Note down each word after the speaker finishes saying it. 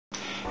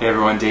Hey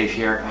everyone, Dave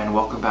here, and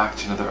welcome back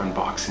to another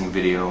unboxing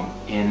video.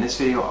 In this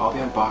video, I'll be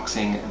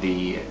unboxing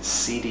the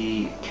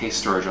CD case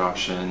storage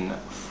option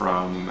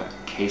from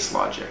Case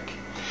Logic.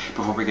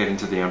 Before we get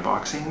into the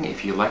unboxing,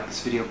 if you like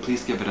this video,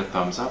 please give it a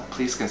thumbs up,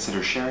 please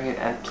consider sharing it,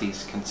 and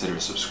please consider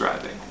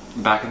subscribing.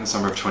 Back in the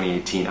summer of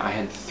 2018, I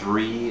had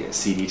 3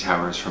 CD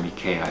towers from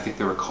IKEA. I think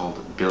they were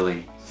called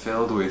Billy,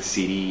 filled with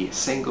CD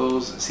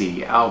singles,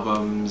 CD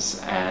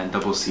albums, and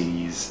double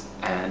CDs,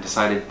 and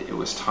decided it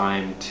was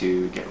time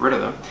to get rid of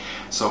them.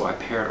 So I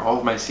pared all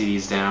of my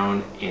CDs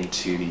down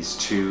into these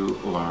 2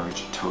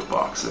 large tote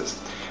boxes,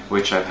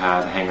 which I've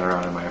had hanging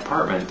around in my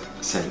apartment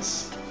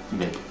since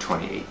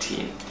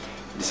mid-2018.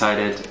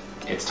 Decided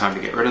it's time to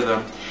get rid of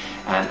them,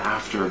 and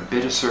after a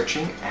bit of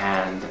searching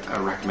and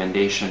a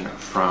recommendation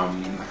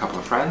from a couple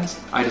of friends,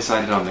 I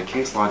decided on the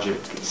Case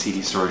Logic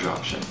CD storage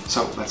option.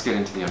 So let's get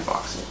into the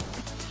unboxing.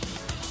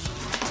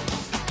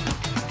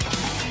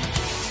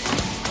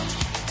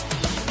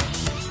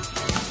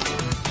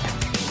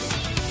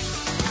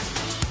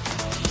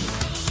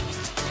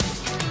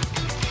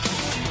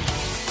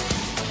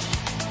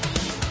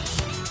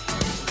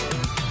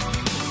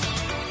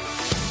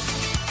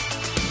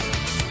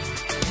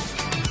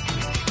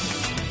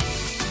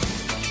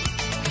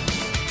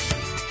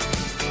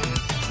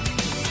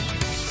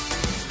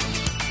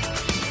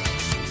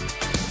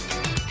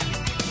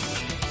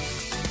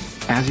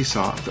 As you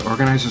saw, the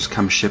organizers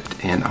come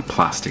shipped in a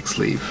plastic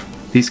sleeve.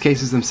 These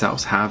cases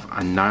themselves have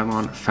a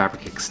nylon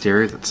fabric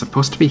exterior that's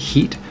supposed to be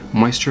heat,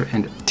 moisture,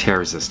 and tear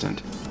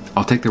resistant.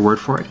 I'll take their word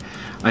for it.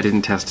 I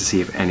didn't test to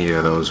see if any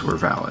of those were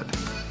valid.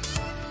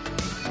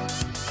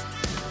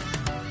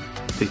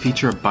 They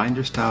feature a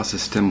binder style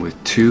system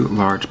with 2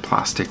 large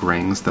plastic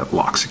rings that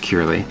lock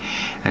securely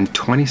and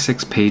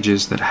 26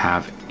 pages that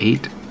have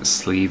 8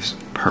 sleeves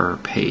per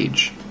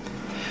page.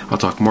 I'll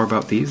talk more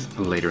about these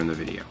later in the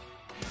video.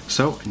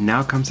 So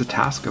now comes the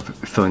task of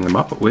filling them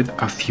up with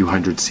a few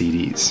hundred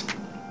CDs.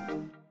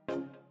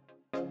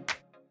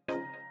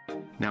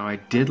 Now I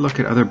did look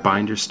at other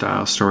binder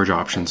style storage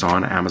options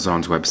on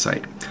Amazon's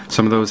website.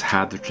 Some of those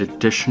had the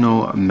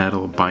traditional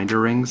metal binder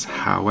rings,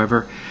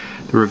 however,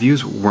 the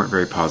reviews weren't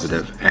very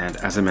positive, and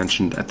as I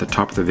mentioned at the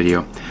top of the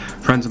video,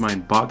 friends of mine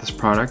bought this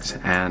product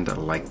and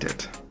liked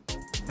it.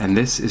 And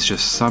this is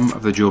just some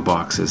of the jewel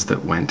boxes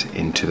that went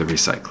into the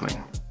recycling.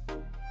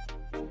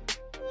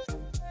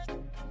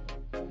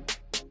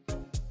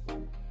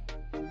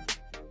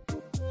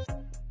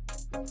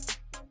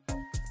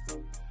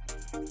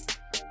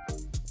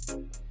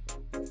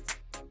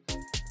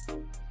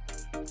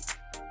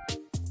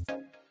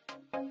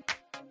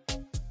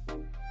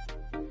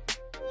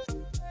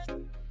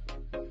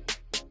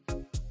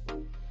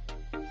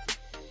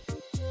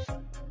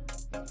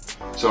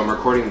 So I'm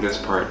recording this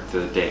part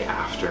the day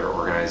after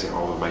organizing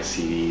all of my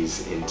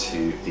CDs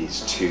into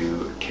these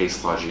 2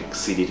 Case Logic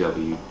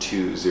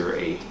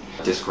CDW208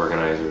 disc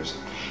organizers.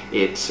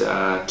 It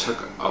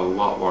took a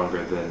lot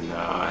longer than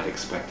I'd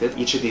expected.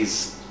 Each of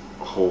these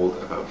hold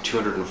about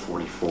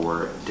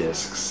 244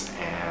 discs,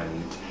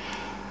 and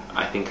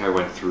I think I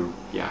went through,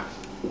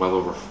 well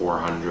over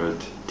 400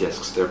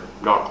 discs. They're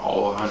not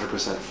all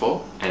 100%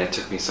 full, and it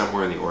took me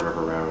somewhere in the order of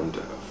around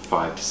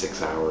 5 to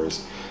 6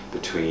 hours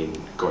between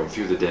going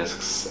through the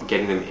discs,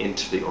 getting them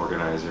into the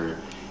organizer,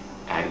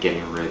 and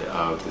getting rid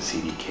of the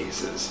CD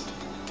cases.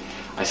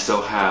 I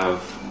still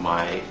have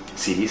my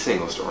CD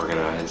singles to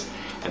organize,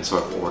 and so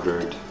I've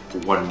ordered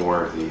 1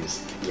 more of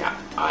these. Yeah,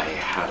 I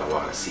had a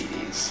lot of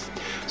CDs.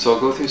 So I'll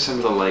go through some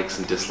of the likes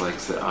and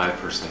dislikes that I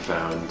personally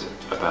found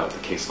about the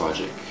Case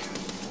Logic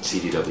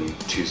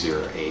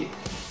CDW208.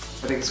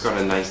 I think it's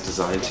got a nice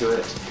design to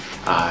it.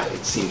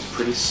 It seems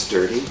pretty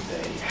sturdy.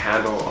 The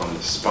handle on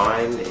the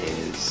spine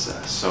is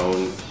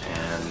sewn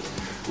and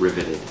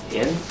riveted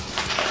in,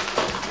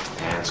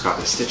 and it's got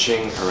the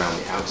stitching around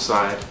the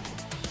outside.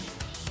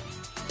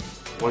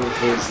 One of the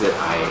things that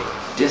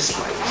I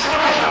disliked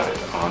about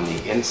it on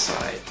the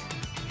inside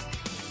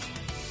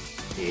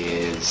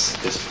is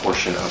this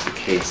portion of the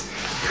case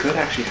could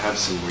actually have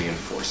some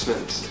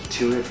reinforcement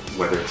to it,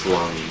 whether it's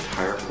along the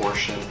entire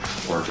portion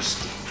or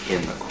just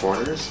in the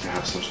corners, to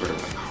have some sort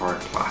of like hard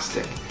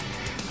plastic,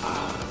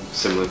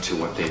 similar to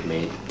what they've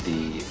made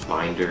the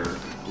binder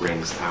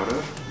rings out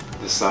of.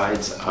 The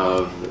sides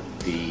of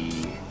the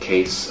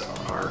case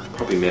are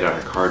probably made out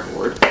of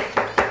cardboard,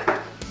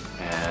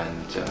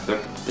 and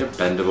they're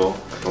bendable.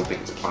 I don't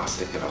think it's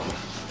plastic at all.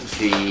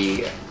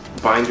 The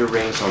binder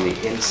rings on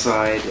the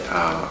inside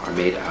are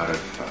made out of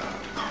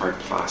hard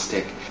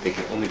plastic. They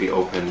can only be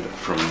opened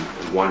from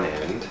one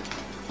end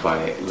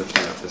by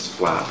lifting up this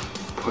flap,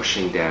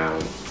 pushing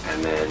down,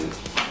 and then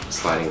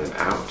sliding them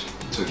out.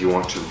 So if you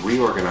want to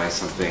reorganize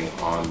something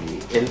on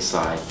the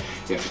inside,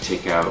 you have to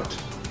take out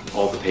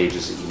all the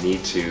pages that you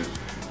need to,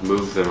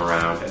 move them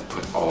around, and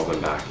put all of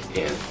them back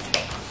in.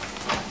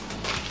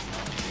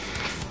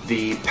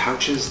 The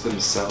pouches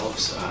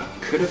themselves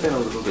could have been a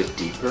little bit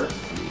deeper.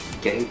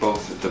 Getting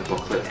both the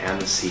booklet and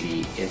the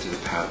CD into the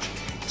pouch,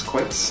 it's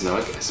quite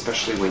snug,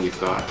 especially when you've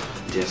got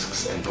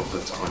discs and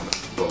booklets on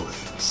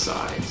both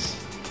sides.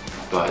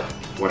 but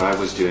what I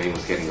was doing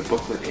was getting the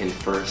booklet in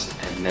first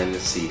and then the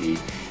CD,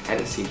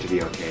 and it seemed to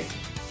be okay.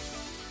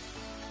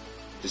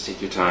 Just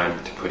take your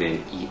time to put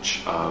in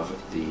each of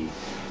the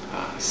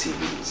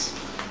CDs.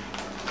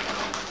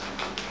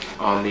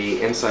 On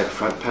the inside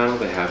front panel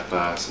they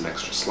have some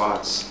extra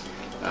slots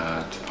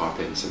to pop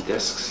in some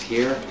discs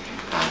here.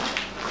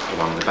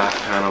 Along the back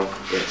panel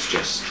it's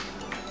just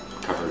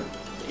covered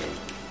in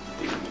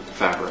the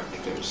fabric.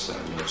 There's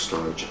no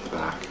storage at the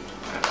back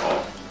at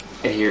all.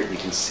 And here you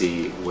can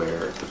see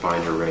where the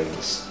binder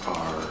rings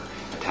are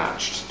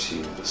attached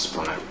to the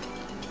spine.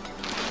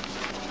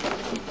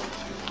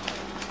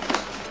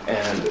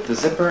 And the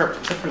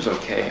zipper's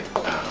okay.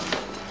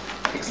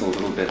 Takes a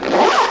little bit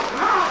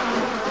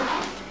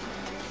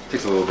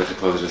to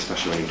close it,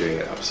 especially when you're doing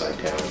it upside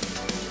down.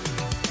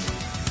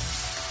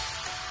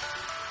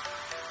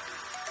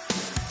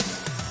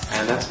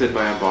 And that's been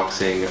my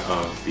unboxing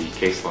of the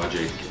Case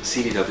Logic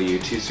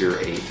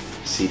CDW208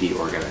 CD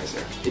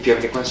organizer. If you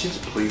have any questions,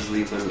 please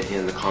leave them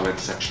in the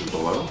comments section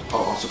below.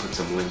 I'll also put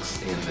some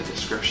links in the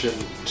description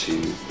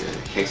to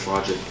the Case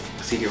Logic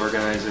CD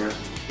organizer.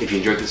 If you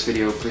enjoyed this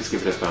video, please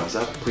give it a thumbs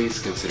up, please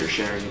consider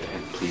sharing it,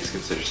 and please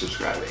consider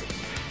subscribing.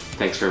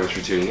 Thanks very much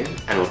for tuning in,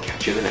 and we'll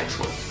catch you in the next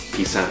one.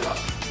 Peace and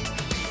love.